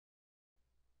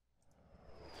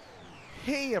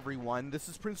Hey everyone, this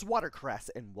is PrinceWatercress,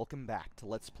 and welcome back to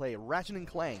Let's Play Ratchet and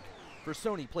Clank for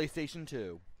Sony PlayStation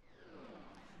 2.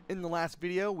 In the last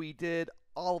video, we did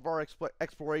all of our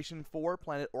exploration for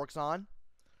planet Orxon.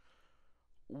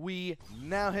 We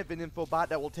now have an Infobot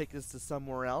that will take us to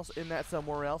somewhere else, and that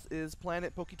somewhere else is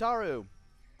planet Pokitaru.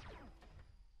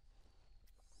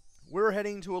 We're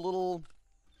heading to a little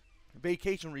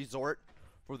vacation resort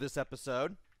for this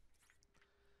episode.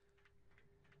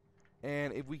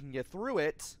 And if we can get through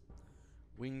it,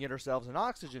 we can get ourselves an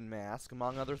oxygen mask,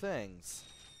 among other things.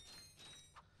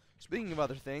 Speaking of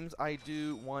other things, I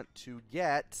do want to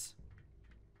get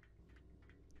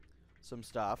some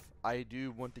stuff. I do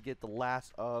want to get the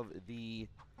last of the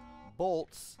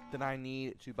bolts that I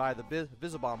need to buy the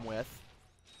Visibomb with.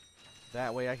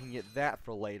 That way I can get that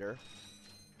for later.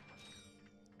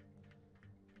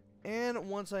 And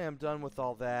once I am done with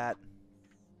all that,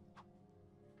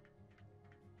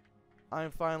 I'm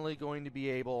finally going to be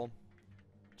able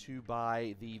to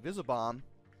buy the Visibomb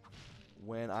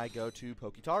when I go to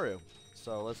Pokitaru.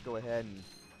 So let's go ahead and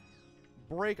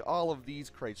break all of these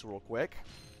crates real quick.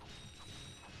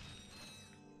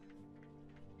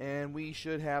 And we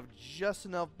should have just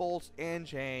enough bolts and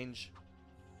change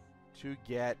to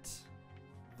get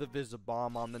the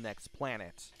Visibomb on the next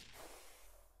planet.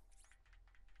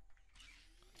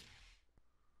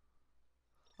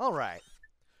 Alright.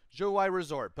 Jowai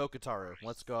Resort, Pokitaru.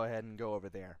 Let's go ahead and go over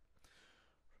there.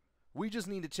 We just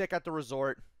need to check out the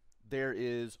resort. There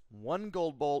is 1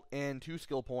 gold bolt and 2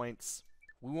 skill points.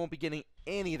 We won't be getting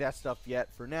any of that stuff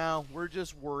yet. For now, we're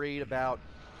just worried about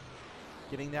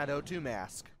getting that O2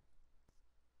 mask.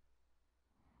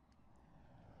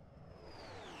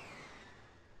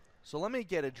 So let me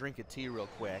get a drink of tea real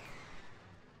quick.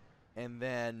 And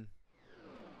then,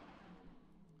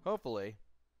 hopefully,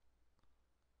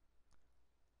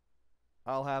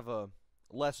 I'll have a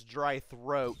less dry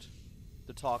throat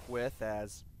to talk with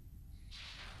as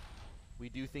we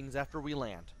do things after we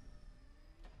land.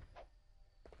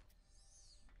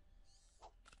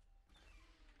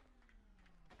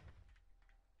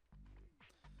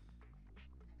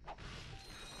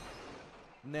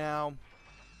 Now,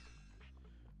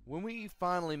 when we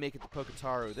finally make it to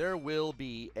Pokitaru, there will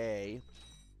be a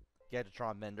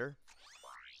Gadgetron Mender.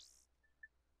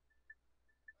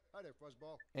 Hi there,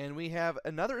 Fuzzball. And we have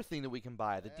another thing that we can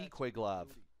buy, the decoy glove.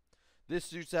 This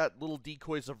shoots out little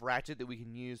decoys of Ratchet that we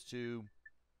can use to,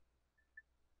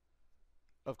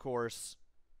 of course,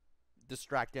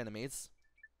 distract enemies.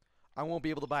 I won't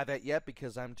be able to buy that yet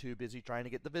because I'm too busy trying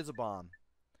to get the Visibomb.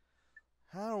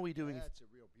 How are we doing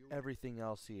everything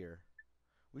else here?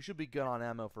 We should be good on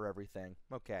ammo for everything.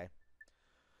 Okay.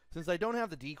 Since I don't have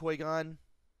the decoy gun,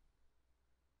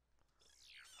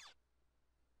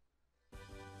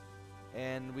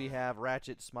 and we have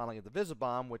Ratchet smiling at the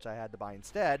Visibomb, which I had to buy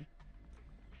instead,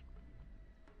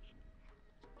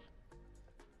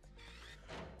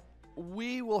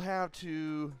 we will have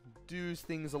to do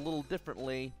things a little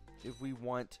differently if we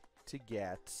want to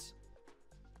get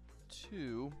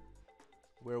to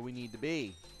where we need to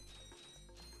be.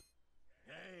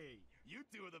 Hey, you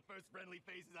two are the first friendly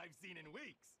faces I've seen in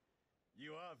weeks.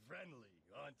 You are friendly,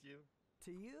 aren't you?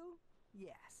 To you,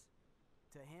 yes.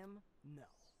 To him, no.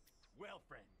 Well,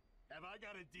 friend, have I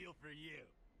got a deal for you?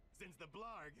 Since the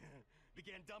Blarg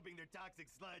began dumping their toxic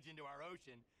sludge into our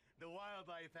ocean, the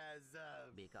wildlife has,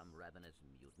 become ravenous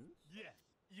mutants? yeah,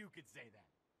 you could say that.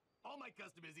 All my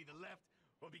customers either left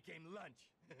or became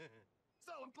lunch.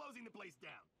 So I'm closing the place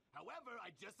down. However, I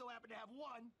just so happen to have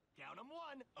one, count 'em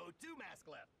one, O2 mask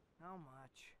left. How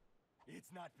much?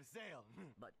 It's not for sale.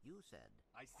 But you said...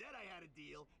 I said I had a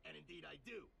deal, and indeed I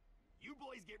do. You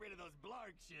boys get rid of those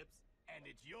Blarg ships, and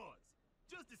it's yours.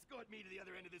 Just escort me to the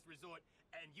other end of this resort,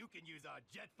 and you can use our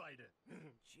jet fighter.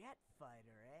 Jet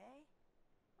fighter, eh?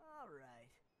 All right.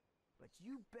 But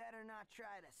you better not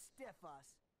try to stiff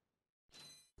us.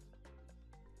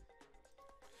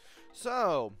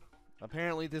 So,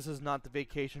 apparently this is not the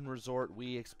vacation resort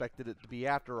we expected it to be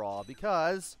after all,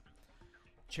 because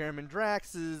Chairman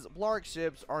Drax's Blarg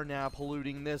ships are now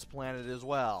polluting this planet as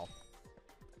well.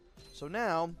 So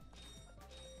now,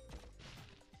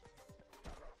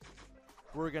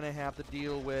 we're going to have to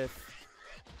deal with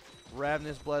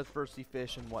ravenous, bloodthirsty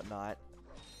fish and whatnot,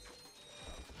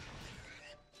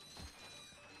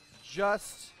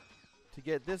 just to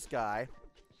get this guy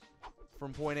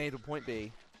from point A to point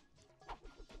B.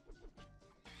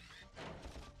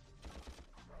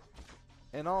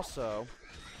 And also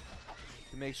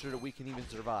to make sure that we can even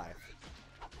survive,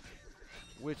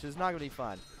 which is not going to be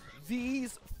fun.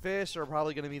 These fish are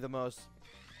probably going to be the most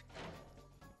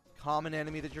common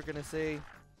enemy that you're going to see.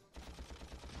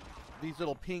 these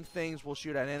little pink things will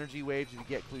shoot out energy waves if you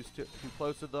get too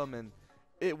close to them, and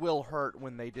it will hurt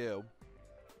when they do.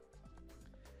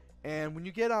 And when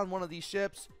you get on one of these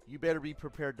ships, you better be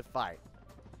prepared to fight.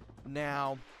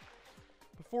 Now,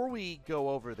 before we go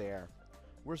over there,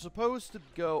 we're supposed to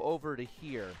go over to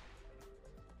here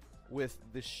with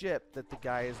the ship that the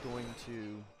guy is going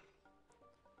to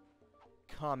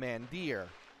commandeer.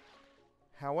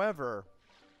 However,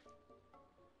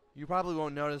 you probably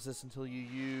won't notice this until you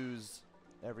use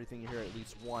everything here at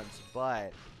least once,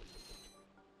 but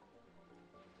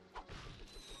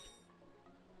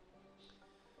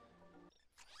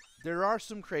there are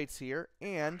some crates here,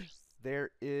 and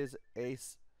there is a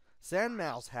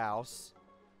sandmouse house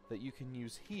that you can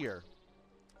use here.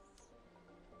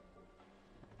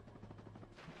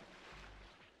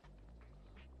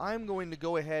 I'm going to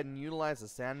go ahead and utilize the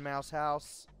sandmouse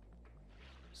house,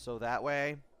 so that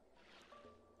way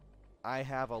I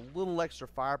have a little extra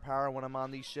firepower when I'm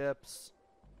on these ships.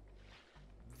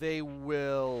 They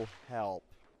will help.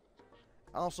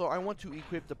 Also, I want to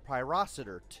equip the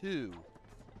pyrocitor too.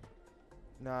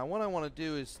 Now, what I want to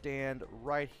do is stand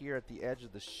right here at the edge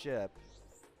of the ship.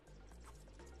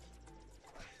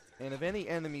 And if any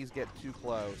enemies get too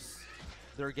close,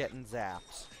 they're getting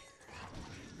zapped.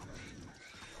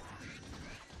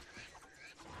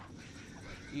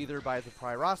 Either by the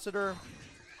pyrocitor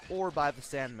or by the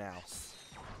sandmouse.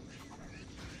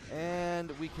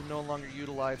 And we can no longer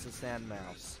utilize the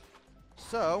sandmouse.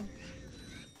 So,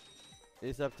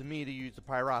 it's up to me to use the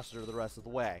pyrocitor the rest of the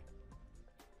way.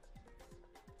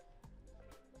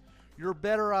 You're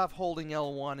better off holding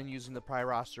L1 and using the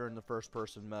pyrocitor in the first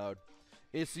person mode.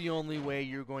 It's the only way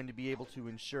you're going to be able to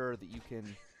ensure that you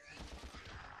can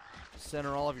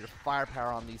center all of your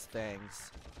firepower on these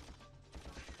things.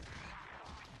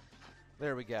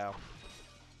 There we go.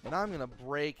 And I'm going to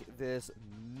break this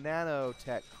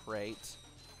nanotech crate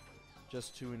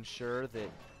just to ensure that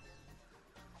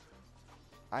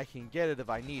I can get it if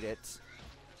I need it.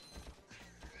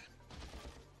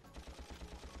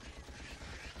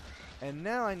 And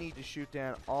now I need to shoot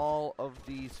down all of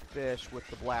these fish with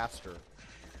the blaster.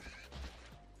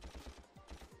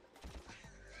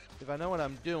 If I know what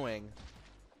I'm doing,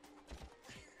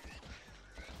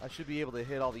 I should be able to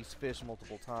hit all these fish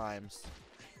multiple times.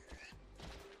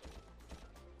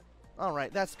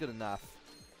 Alright, that's good enough.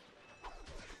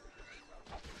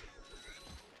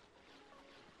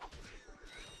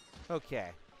 Okay.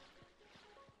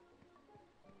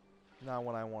 Now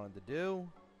what I wanted to do.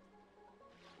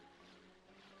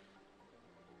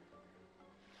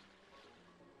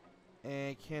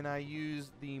 And can I use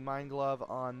the Mind Glove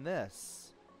on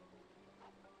this?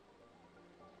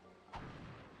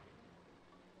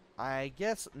 I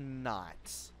guess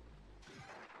not.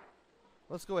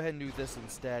 Let's go ahead and do this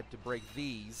instead to break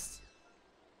these.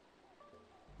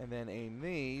 And then aim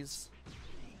these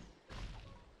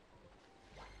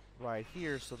right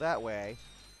here, so that way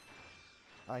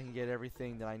I can get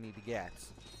everything that I need to get.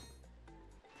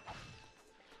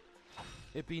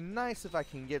 It'd be nice if I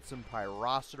can get some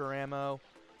pyrocitor ammo,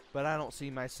 but I don't see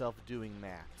myself doing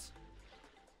that.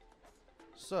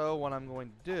 So what I'm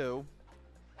going to do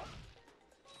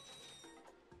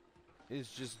is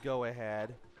just go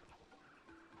ahead,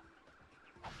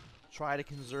 try to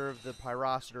conserve the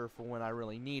pyrocitor for when I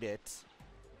really need it,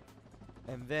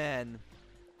 and then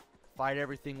fight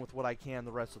everything with what I can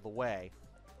the rest of the way.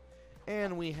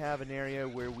 And we have an area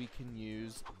where we can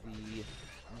use the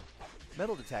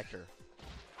metal detector.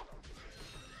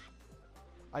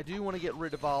 I do want to get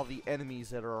rid of all the enemies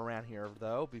that are around here,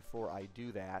 though, before I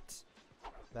do that.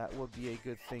 That would be a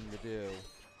good thing to do.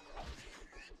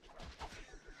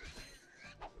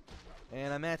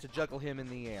 And I managed to juggle him in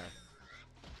the air,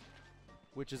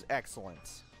 which is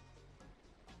excellent.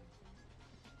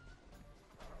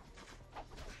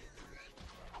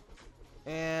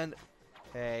 And,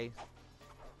 hey,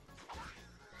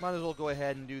 might as well go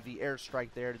ahead and do the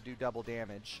airstrike there to do double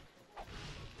damage.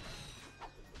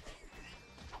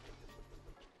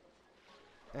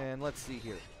 And let's see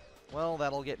here. Well,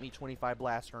 that'll get me 25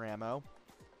 blaster ammo.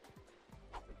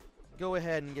 Go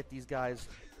ahead and get these guys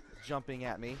jumping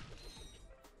at me.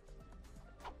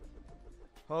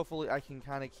 Hopefully I can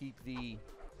kind of keep the...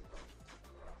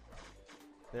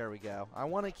 There we go. I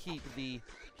want to keep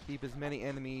as many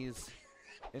enemies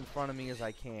in front of me as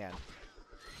I can.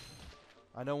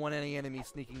 I don't want any enemies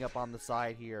sneaking up on the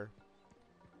side here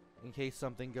in case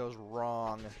something goes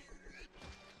wrong.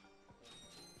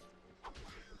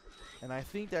 And I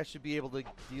think that should be able to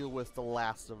deal with the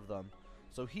last of them.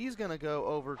 So he's going to go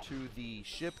over to the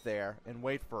ship there and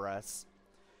wait for us.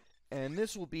 And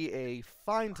this will be a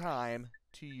fine time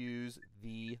to use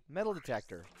the metal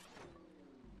detector.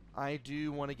 I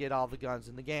do want to get all the guns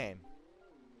in the game.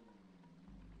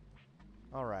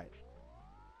 Alright.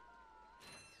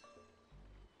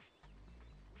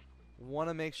 Want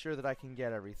to make sure that I can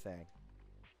get everything.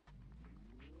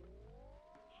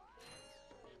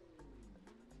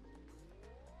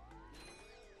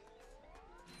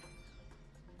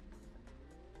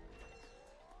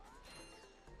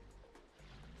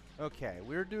 Okay,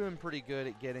 we're doing pretty good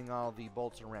at getting all the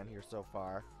bolts around here so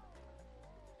far.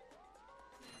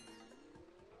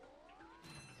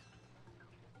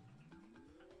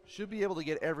 Should be able to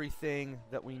get everything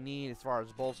that we need as far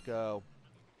as bolts go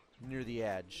near the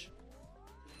edge.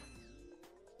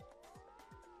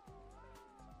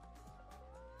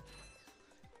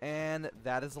 And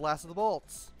that is the last of the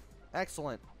bolts.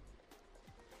 Excellent.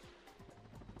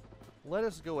 Let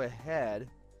us go ahead,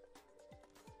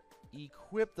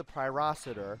 equip the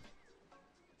pyrocitor,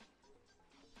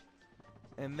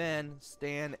 and then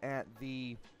stand at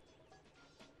the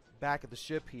back of the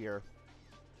ship here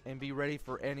and be ready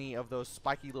for any of those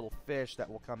spiky little fish that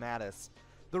will come at us.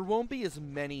 There won't be as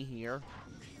many here,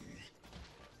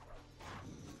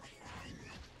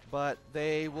 but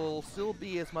they will still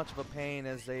be as much of a pain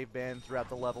as they've been throughout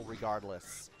the level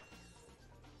regardless.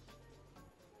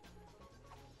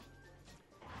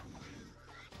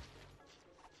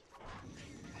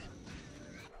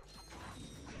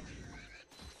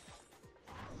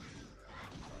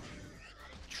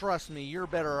 Trust me, you're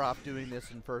better off doing this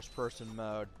in first-person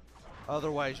mode.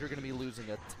 Otherwise, you're going to be losing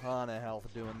a ton of health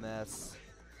doing this.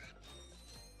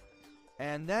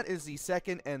 And that is the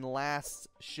second and last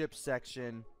ship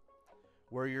section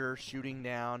where you're shooting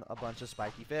down a bunch of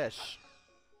spiky fish.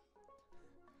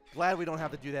 Glad we don't have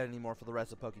to do that anymore for the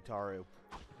rest of Pokitaru.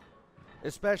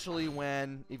 Especially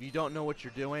when, if you don't know what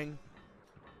you're doing,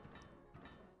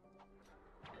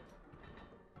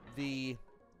 the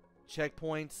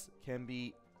checkpoints can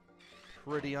be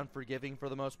pretty unforgiving for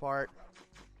the most part.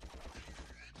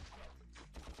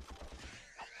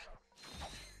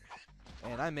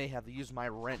 And I may have to use my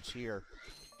wrench here.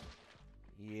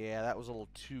 Yeah, that was a little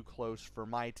too close for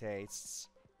my tastes.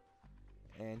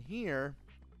 And here,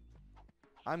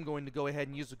 I'm going to go ahead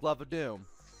and use the Glove of Doom.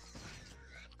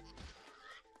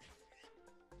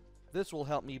 This will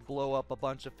help me blow up a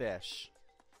bunch of fish,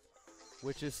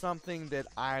 which is something that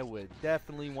I would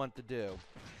definitely want to do.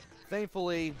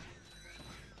 Thankfully,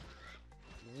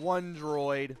 one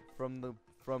droid from the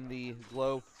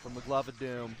Glove of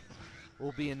Doom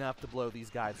will be enough to blow these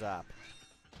guys up.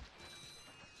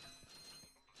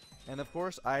 And of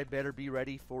course, I better be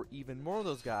ready for even more of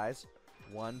those guys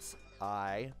once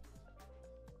I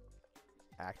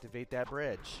activate that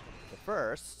bridge. But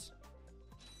first,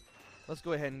 let's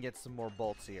go ahead and get some more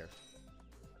bolts here.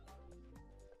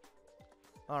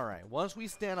 Alright, once we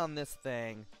stand on this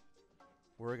thing,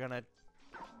 we're gonna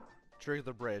trigger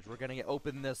the bridge. We're gonna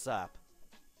open this up.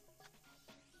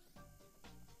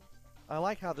 I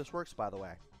like how this works, by the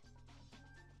way.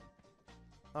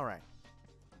 Alright.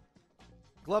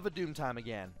 Glove of Doom time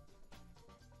again.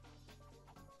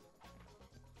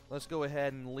 Let's go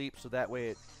ahead and leap so that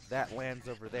way that lands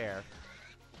over there.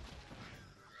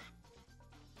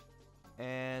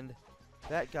 And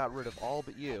that got rid of all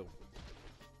but you.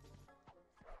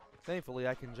 Thankfully,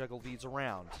 I can juggle these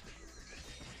around.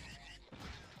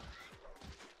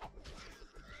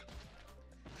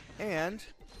 And,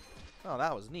 oh,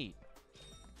 that was neat.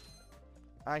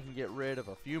 I can get rid of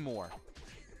a few more.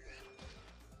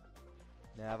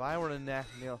 Now, if I were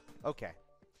to okay.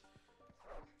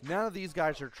 None of these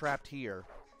guys are trapped here.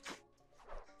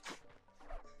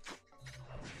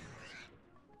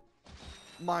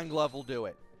 Mind Glove will do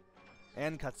it.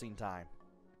 And cutscene time.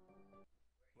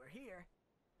 We're here.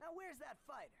 Now where's that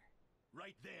fighter?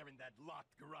 Right there in that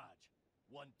locked garage.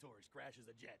 One tourist crashes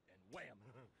a jet and wham!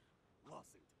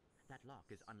 Lawsuit. That lock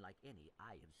is unlike any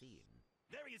I have seen.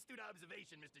 Very astute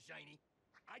observation, Mr. Shiny.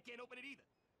 I can't open it either.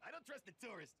 I don't trust the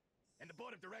tourist, and the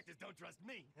board of directors don't trust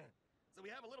me. So we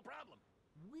have a little problem.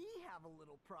 We have a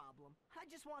little problem. I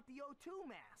just want the O2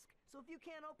 mask. So if you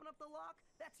can't open up the lock,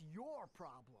 that's your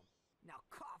problem. Now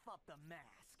cough up the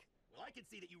mask. Well, I can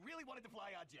see that you really wanted to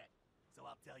fly our jet. So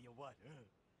I'll tell you what.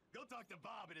 Go talk to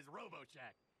Bob at his Robo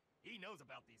Shack. He knows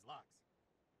about these locks.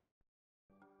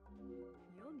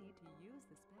 You'll need to use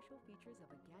the special features of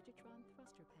a Gadgetron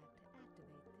thruster pack to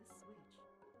activate this switch.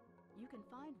 You can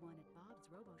find one at Bob's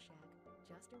Robo Shack,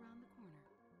 just around the corner.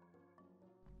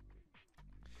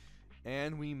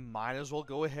 And we might as well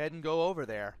go ahead and go over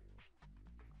there.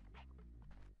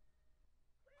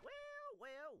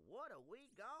 Well, what have we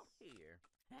got here?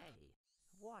 Hey,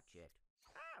 watch it.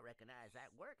 I recognize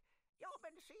that work. Y'all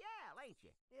been to Seattle, ain't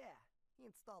you? Yeah, he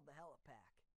installed the helipack.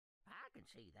 I can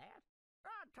see that.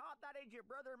 I taught that idiot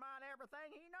brother of mine everything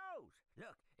he knows.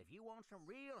 Look, if you want some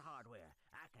real hardware,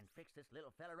 I can fix this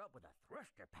little feller up with a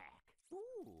thruster pack.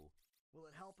 Ooh. Will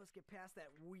it help us get past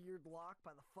that weird lock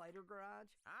by the fighter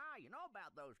garage? Ah, you know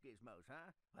about those gizmos,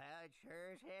 huh? Well, it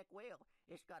sure as heck will.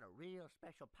 It's got a real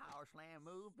special power slam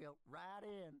move built right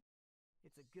in.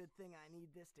 It's a good thing I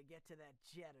need this to get to that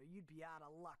jet, or you'd be out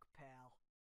of luck, pal.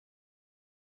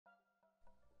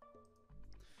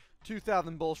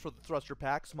 2,000 bulls for the thruster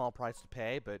pack. Small price to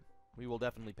pay, but we will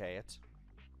definitely pay it.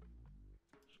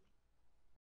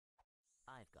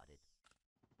 I've got it.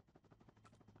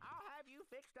 I'll have you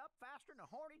fixed up faster than a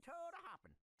horny toad a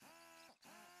hopping.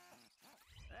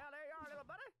 Well, there you are, little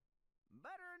buddy.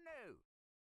 Better than new.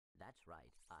 That's right.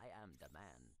 I am the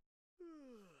man.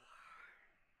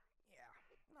 Yeah,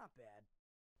 not bad.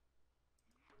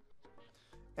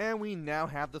 And we now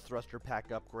have the thruster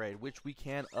pack upgrade, which we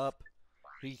can up.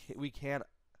 We can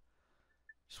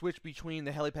switch between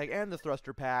the helipack and the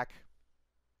thruster pack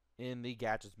in the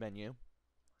gadgets menu.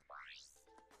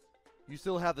 You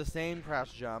still have the same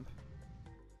crouch jump.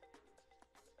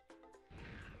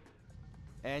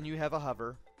 And you have a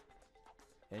hover.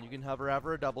 And you can hover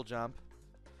over a double jump.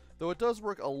 Though it does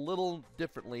work a little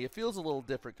differently. It feels a little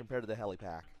different compared to the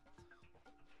helipack.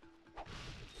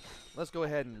 Let's go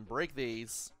ahead and break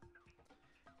these.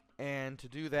 And to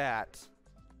do that,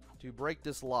 to break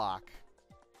this lock,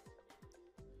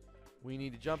 we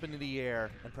need to jump into the air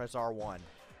and press R1.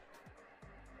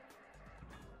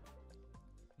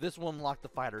 This will unlock the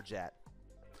fighter jet.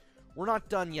 We're not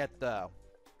done yet, though.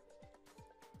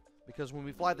 Because when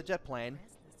we fly the jet plane,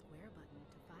 Press the square button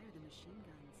to fire the machine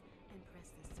guns, and press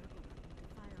the circle button to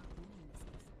fire off homing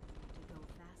missiles. To go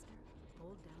faster,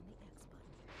 hold down the X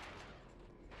button.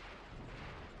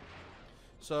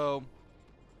 so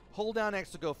hold down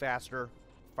X to go faster,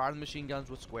 fire the machine guns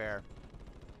with square,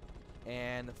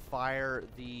 and fire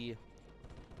the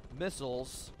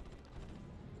missiles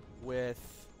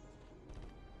with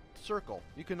circle.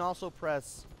 You can also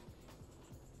press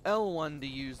L1 to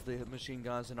use the machine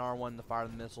guns and R1 to fire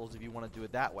the missiles if you want to do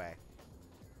it that way.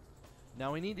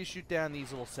 Now we need to shoot down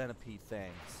these little centipede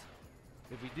things.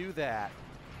 If we do that,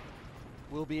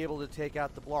 we'll be able to take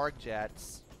out the Blarg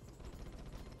jets.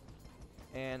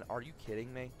 And are you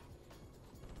kidding me?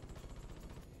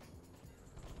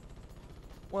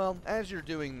 Well, as you're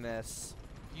doing this,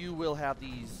 you will have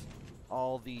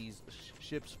all these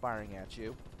ships firing at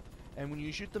you. And when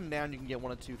you shoot them down, you can get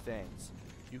one of two things.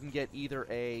 You can get either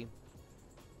a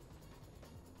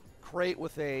crate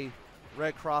with a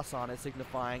red cross on it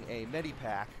signifying a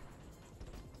medipack,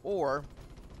 or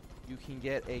you can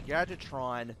get a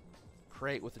Gadgetron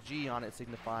crate with a G on it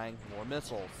signifying more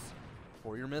missiles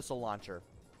for your missile launcher.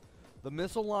 The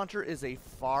missile launcher is a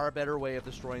far better way of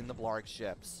destroying the Blarg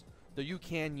ships, though you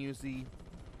can use the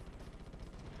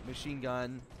machine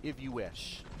gun if you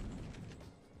wish.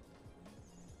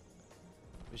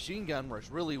 Machine gun works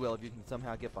really well if you can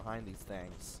somehow get behind these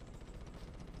things.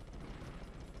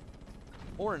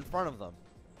 Or in front of them.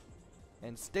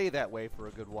 And stay that way for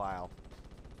a good while.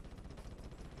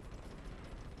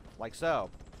 Like so.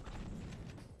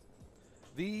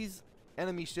 These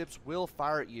enemy ships will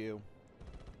fire at you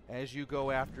as you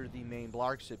go after the main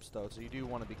Blarg ships, though, so you do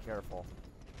want to be careful.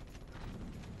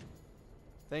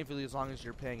 Thankfully, as long as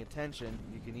you're paying attention,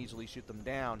 you can easily shoot them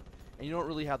down. And you don't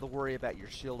really have to worry about your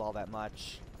shield all that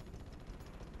much.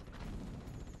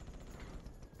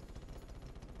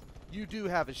 You do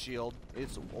have a shield.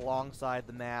 It's alongside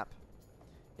the map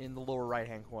in the lower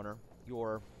right-hand corner.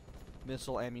 Your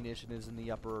missile ammunition is in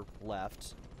the upper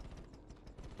left.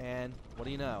 And what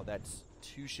do you know? That's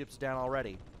 2 ships down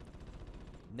already.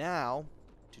 Now,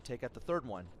 to take out the third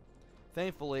one.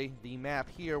 Thankfully, the map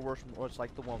here works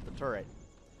like the one with the turret.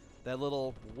 That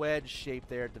little wedge shape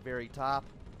there at the very top,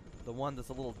 the one that's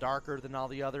a little darker than all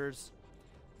the others,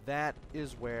 that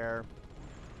is where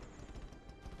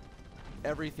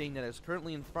everything that is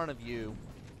currently in front of you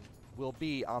will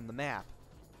be on the map.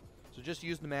 So just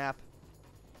use the map,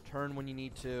 turn when you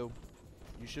need to.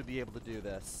 You should be able to do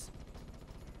this.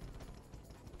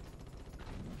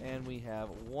 And we have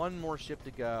one more ship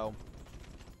to go,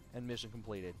 and mission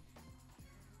completed.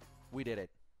 We did it.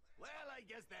 Well, I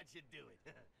guess that should do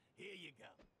it. Here you go.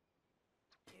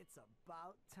 It's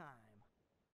about time.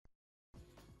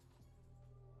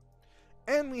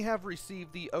 And we have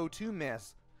received the O2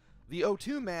 mask. The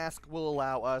O2 mask will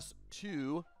allow us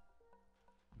to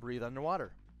breathe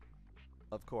underwater.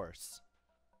 Of course.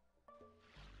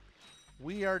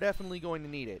 We are definitely going to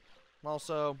need it.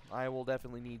 Also, I will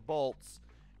definitely need bolts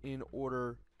in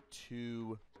order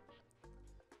to,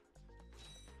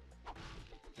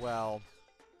 well,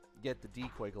 get the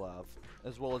decoy glove,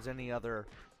 as well as any other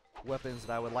weapons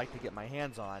that I would like to get my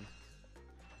hands on.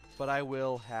 But I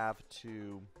will have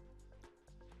to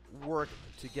work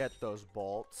to get those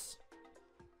bolts.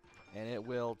 And it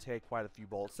will take quite a few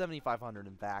bolts. 7,500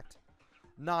 in fact.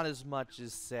 Not as much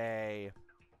as, say,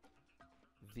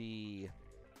 the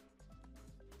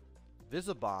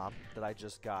Visibomb that I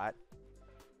just got.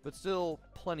 But still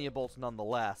plenty of bolts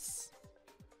nonetheless.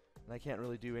 And I can't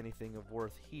really do anything of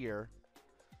worth here.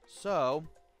 So,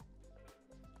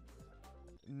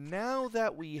 now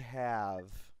that we have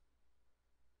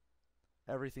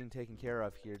everything taken care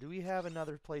of here, do we have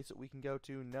another place that we can go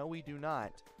to? No, we do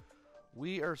not.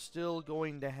 We are still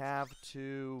going to have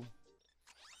to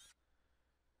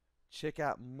check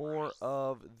out more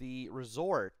of the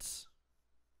resorts.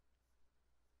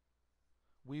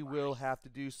 We will have to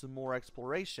do some more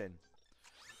exploration.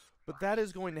 But that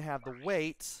is going to have to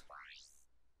wait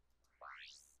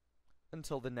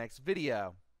until the next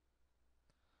video.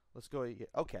 Let's go.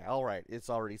 Okay, alright. It's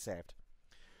already saved.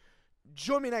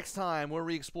 Join me next time where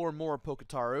we explore more of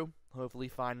Pokitaru. Hopefully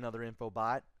find another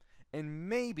Infobot. And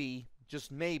maybe,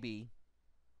 just maybe,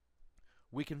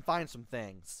 we can find some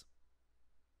things.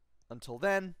 Until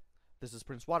then, this is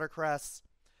PrinceWatercress.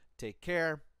 Take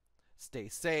care, stay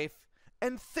safe,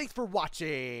 and thanks for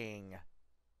watching!